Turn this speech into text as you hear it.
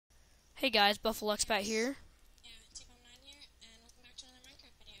Hey guys, buffaloexpat here. Yeah, T-Bomb9 here, and welcome back to another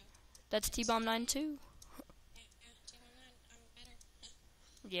Minecraft video. That's T-Bomb9 too. Yeah, T-Bomb9, I'm better.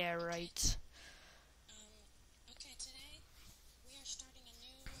 Yeah, Okay, right. okay, today we are starting a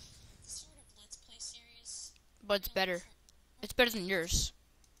new sort of Let's Play series. But it's better. It's better than yours.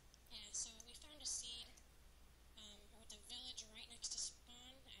 Yeah, so we found a seed, with a village right next to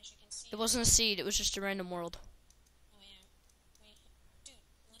spawn, as you can see. It wasn't a seed, it was just a random world. Oh yeah, dude,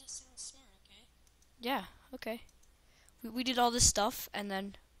 let us sound smart, okay? Yeah, okay. We did all this stuff and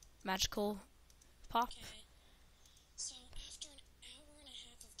then magical pop. Okay, so after an hour and a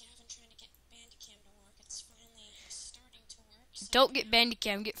half of Gavin trying to get Bandicam to work, it's finally starting to work. So Don't get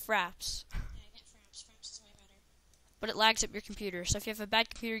Bandicam, get Fraps. yeah, get Fraps. Fraps is way better. But it lags up your computer, so if you have a bad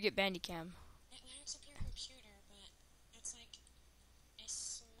computer, get Bandicam. It lags up your computer, but it's like a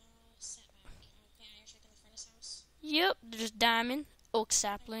small setback. Oh, yeah, you're checking the furnace house? Yep, there's diamond, oak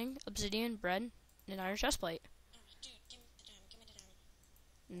sapling, obsidian, bread, and iron chestplate. Alright, dude, give me the diamond, give me the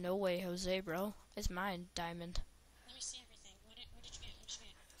diamond. No way, Jose, bro. It's mine, diamond. Let me see everything. What did you get? What did you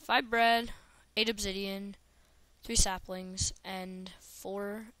get? 5 bread, 8 obsidian, 3 saplings, and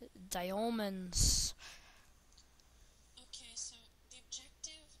 4 diamonds. Okay, so the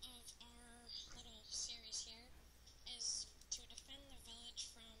objective of our little series here is to defend the village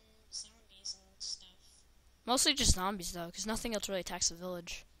from zombies and stuff. Mostly just zombies, though, because nothing else really attacks the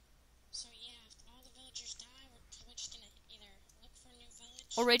village. So yeah, if all the villagers die, we're probably just gonna either look for a new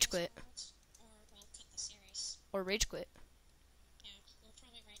village, Or rage quit. or we'll cut the series. Or rage quit. Yeah, we'll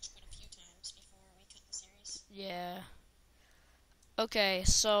probably rage quit a few times before we cut the series. Yeah. Okay,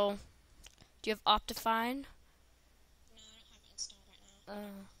 so, do you have Optifine? No, I don't have it installed right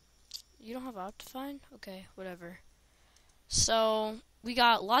now. You don't have Optifine? Okay, whatever. So, we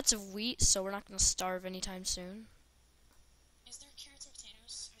got lots of wheat, so we're not going to starve anytime soon. Is there carrots and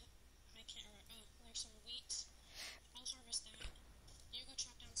potatoes? I can't remember. Oh, there's some wheat. I'll harvest that. You go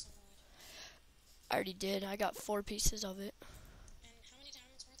chop down some wood. I already did. I got 4 pieces of it. And how many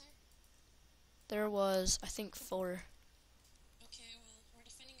diamonds were there? There was, I think, 4. Okay, well, we're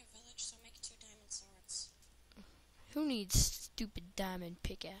defending a village, so make 2 diamond swords. Who needs stupid diamond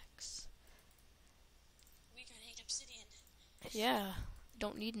pickaxe? We got 8 obsidian. Yeah,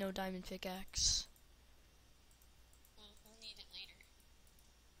 don't need no diamond pickaxe. Well, we'll need it later.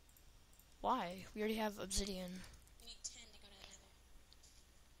 Why? We already have obsidian. We need 10 to go to the nether.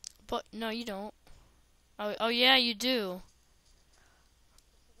 But, no, you don't. Oh yeah, you do.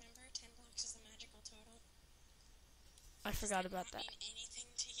 Remember, 10 blocks is the magical total? I forgot about that. Does that mean anything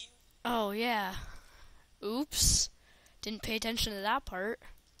to you? Oh, yeah. Oops. Didn't pay attention to that part.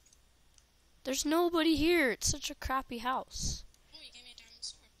 There's nobody here. It's such a crappy house. Oh, you gave me a diamond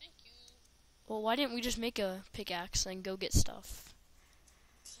sword. Thank you. Well, why didn't we just make a pickaxe and go get stuff?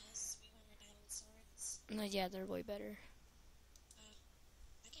 Because we want our diamond swords. No, yeah, they're way better.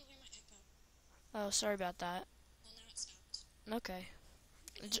 I can hear my echo. Oh, sorry about that. Well, now it stopped. Okay.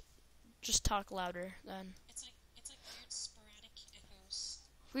 Just talk louder then. It's like weird sporadic echoes.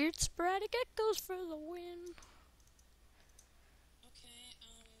 Weird sporadic echoes for the win. Okay,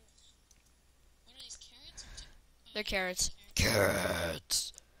 what are these, carrots or They're carrots.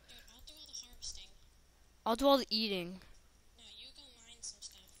 Carrots. Carrots! Dude, I'll do all the harvesting. I'll do all the eating. No, you go mine some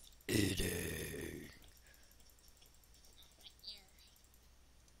stuff. Eating. My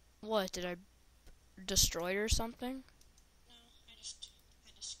ear. What, did I destroy it or something? No, I just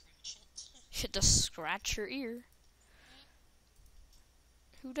had to scratch it. You had to scratch your ear.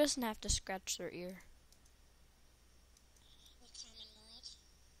 Who doesn't have to scratch their ear? The common world.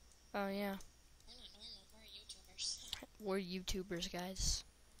 Oh, yeah. We're not normal, we're YouTubers. We're YouTubers, guys.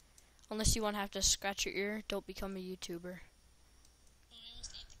 Unless you want to have to scratch your ear, don't become a YouTuber. Oh, I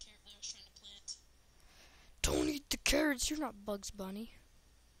almost ate the carrot that I was trying to plant. Don't eat the carrots, you're not Bugs Bunny.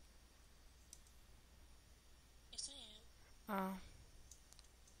 Yes, I am. Oh.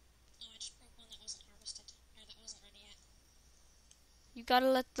 Oh, I just broke one that wasn't harvested. Or that wasn't ready yet. You gotta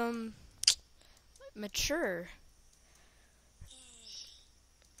let them mature. I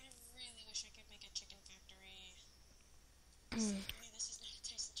really wish I could make a chicken factory. Sadly, this is not a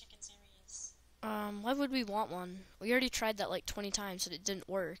Tyson Chicken series. Why would we want one? We already tried that like 20 times and it didn't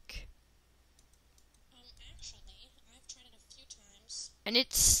work. Actually, I've tried it a few times. And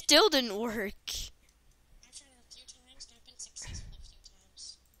it still didn't work. I've tried it a few times, and I've been successful a few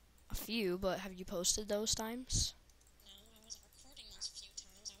times. A few, but have you posted those times? No, I wasn't recording those few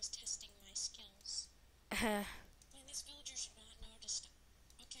times. I was testing my skills. Man, These villagers should not know to stop.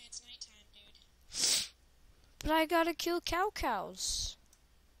 Okay, it's nighttime, dude. but I gotta kill cows.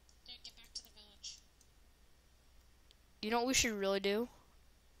 Dude, get back to the village. You know what we should really do?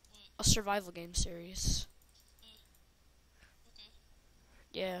 What? a survival game series. Okay.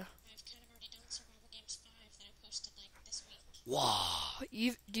 Yeah. I've kind of already done Survival Games 5 that I posted like this week. Wow.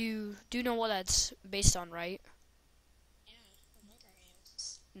 You do know what that's based on, right? Yeah, the Hunger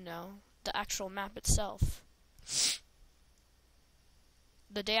Games. No, the actual map itself.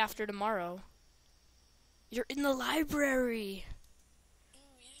 The day after tomorrow. You're in the library. Oh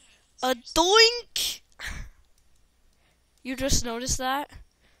yeah. A Seriously? doink! You just noticed that?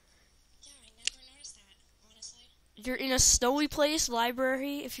 Yeah, I never noticed that, honestly. You're in a snowy place,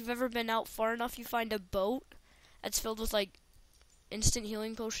 library. If you've ever been out far enough, you find a boat that's filled with, like, instant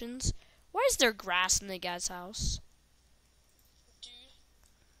healing potions. Why is there grass in the guy's house? Dude,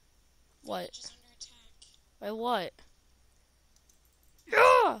 What? village is under attack. By what?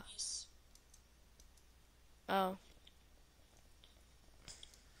 Yeah! Zombies. Oh. I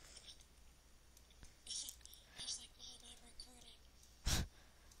was like, oh, I'm recording.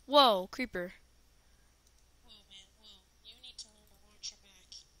 Whoa, creeper. Whoa, man, whoa. You need to learn to watch your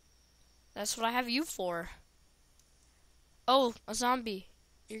back. That's what I have you for. Oh, a zombie.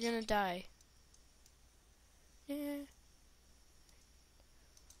 You're gonna die. Yeah.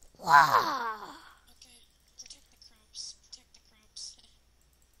 Wow. Okay, protect the crops. Protect the crops.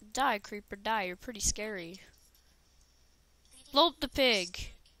 Die, creeper, die. You're pretty scary. Probably Blow up the stock pig. of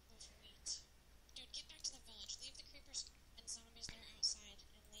wheat. Dude, get back to the village. Leave the creepers and zombies that are outside,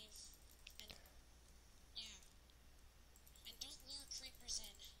 and leave. And yeah, and don't lure creepers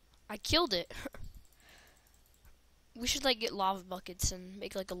in. I killed it. We should, like, get lava buckets and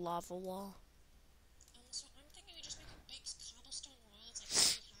make, like, a lava wall. So I'm thinking we just make a big cobblestone wall that's like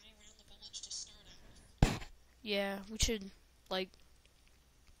really high around the village to start off. Yeah, we should, like,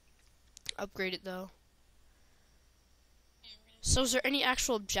 upgrade it, though. Yeah, we're gonna. So is there any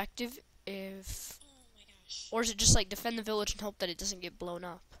actual objective if... Oh my gosh. Or is it just, like, defend the village and hope that it doesn't get blown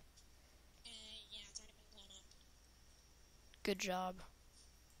up? Yeah, it's already been blown up. Good job.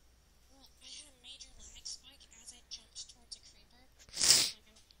 Well, I had a major lag spike as I jumped towards a creeper.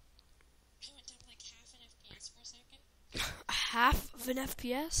 I went down like half an FPS for a second. Half of an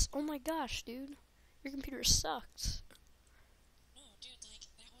FPS? Oh my gosh, dude. Your computer sucks. No, dude, like,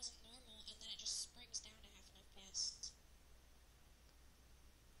 that wasn't normal, and then it just springs down to half an FPS.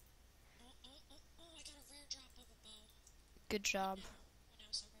 Oh, I got a rare drop of a bow. Good job. What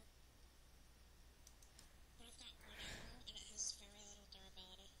now, sucker? But I've got one arrow, and it has very little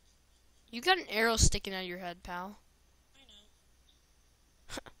durability. You got an arrow sticking out of your head, pal. I know.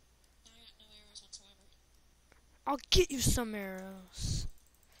 Now I got no arrows whatsoever. I'll get you some arrows.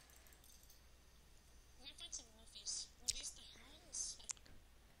 We're gonna find some wolfies. Were these the hounds?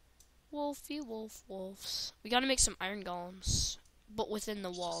 Wolfie, wolves. We gotta make some iron golems, but within the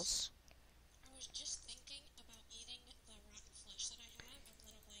walls. I was just thinking about eating the rotten flesh that I have, and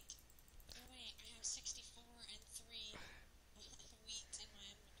then I'm like, oh wait, I have 64 and 3 wheat in my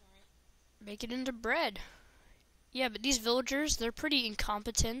inventory. Make it into bread. Yeah, but these villagers, they're pretty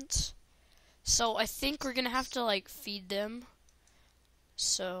incompetent. So I think we're gonna have to, like, feed them.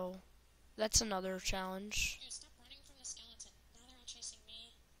 So that's another challenge. Dude, stop running from the skeleton. Now they're all chasing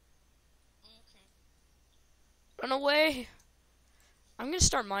me. Oh crap. Run away! I'm gonna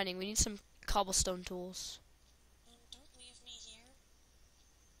start mining. We need some cobblestone tools. Don't leave me here.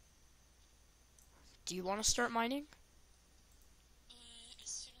 Do you want to start mining? As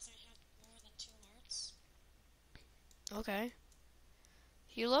soon as I have more than 2 hearts. Okay.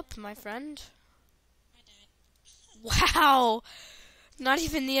 Heal up, my friend. I died. Wow! Not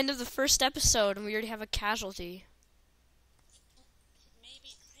even the end of the first episode, and we already have a casualty.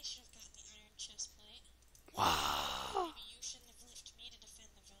 Maybe I should have gotten the iron chest plate. Wow! Maybe you shouldn't have left me to defend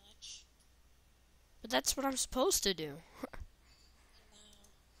the village. But that's what I'm supposed to do. No.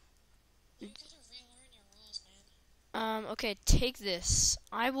 You gotta relearn your rules, man. Okay, take this.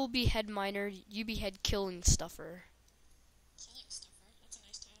 I will be head miner, you be head killing stuffer. Killing stuffer. That's a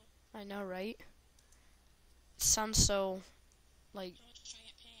nice title. I know, right? It sounds so, like, How much should I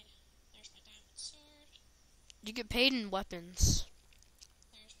get paid? There's my diamond sword. you get paid in weapons.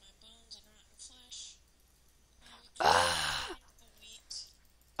 There's my bones and rotten flesh. The wheat.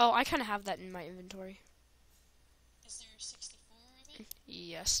 Oh, I kind of have that in my inventory. Is there 64 of it?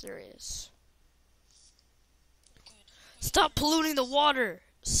 Yes, there is. Good. Stop polluting the water,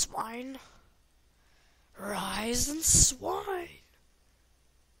 swine. Rise and swine.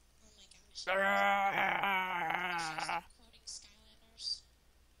 Oh my gosh. Quoting Skylanders.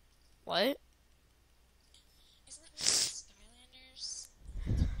 What? Isn't that one of Skylanders?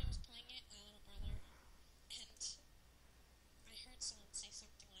 When I was playing it, my little brother, and I heard someone say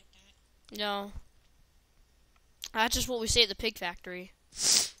something like that. No. That's just what we say at the pig factory.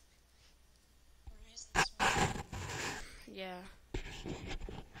 Yeah.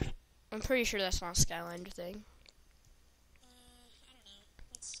 I'm pretty sure that's not a Skylander thing. I don't know.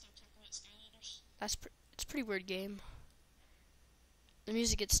 Let's stop talking about Skylanders. It's a pretty weird game. The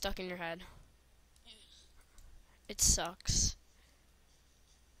music gets stuck in your head. Yeah. It sucks.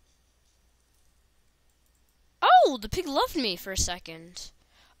 Oh, the pig loved me for a second.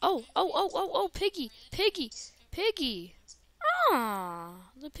 Oh, piggy, piggy, piggy.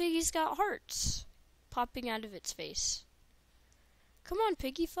 Ah, the piggy's got hearts popping out of its face. Come on,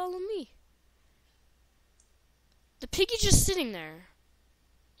 piggy, follow me. The piggy's just sitting there.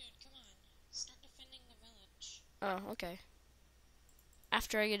 Dude, come on. Start defending the village. Oh, okay.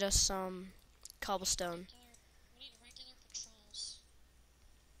 After I get us some cobblestone. We need regular patrols.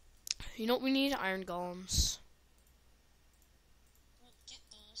 You know what we need? Iron golems. We'll get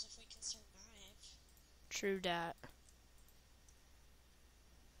those if we can survive. True dat.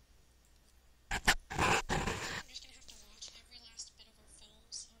 I'm just gonna have to watch every last bit of our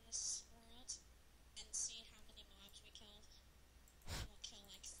films on this world and see how many mobs we killed. And we'll kill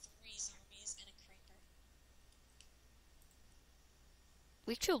like 3 zombies and a creeper.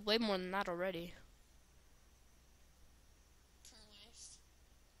 We killed way more than that already. Per life.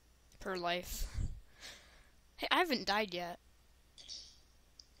 Per life. Hey, I haven't died yet.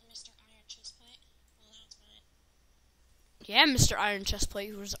 Mr. Iron Chestplate. Well, now it's mine. Yeah, Mr. Iron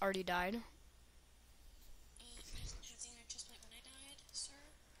Chestplate, who's already died. Has the Iron Chestplate when I died, sir?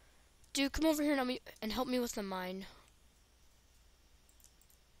 Dude, come over here and help me with the mine.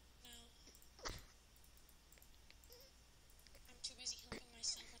 No. I'm too busy helping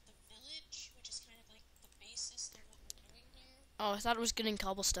myself at the village, which is kind of like the basis of what we're doing here. Oh, I thought it was getting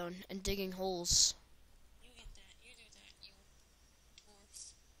cobblestone and digging holes. You get that. You do that, you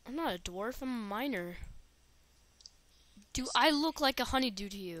dwarf. I'm not a dwarf, I'm a miner. Do I look like a honeydew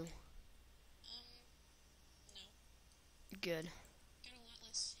to you? No. Good. Got a lot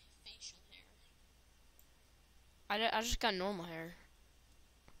less facial hair. I just got normal hair.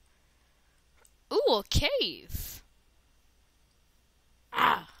 Ooh, a cave!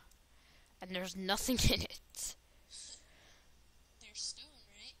 Ah! And there's nothing in it. There's stone,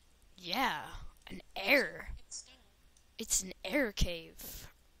 right? Yeah, an air. It's stone. It's an air cave.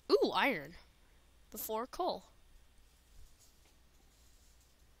 Ooh, iron. Before coal.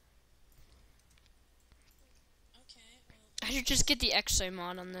 Okay, well, I should just get the X-ray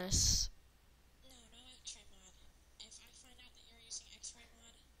mod on this. no X-ray mod. If I find out that you're using X-ray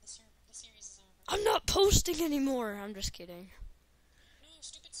mod, the series is over. I'm not posting anymore. I'm just kidding. No,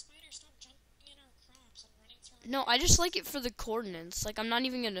 stupid spider, stop jumping in our crops and running through our No, I just like it for the coordinates. Like, I'm not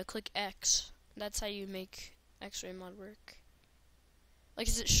even gonna click X. That's how you make X-ray mod work. Like,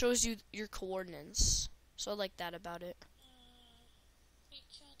 'cause it shows you your coordinates. So I like that about it. We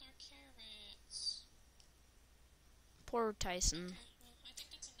killed our carrots. Poor Tyson. Okay, well, I think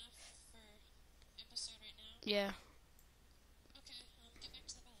that's enough for episode right now. Yeah. Okay, get back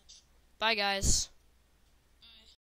to the village. Bye, guys.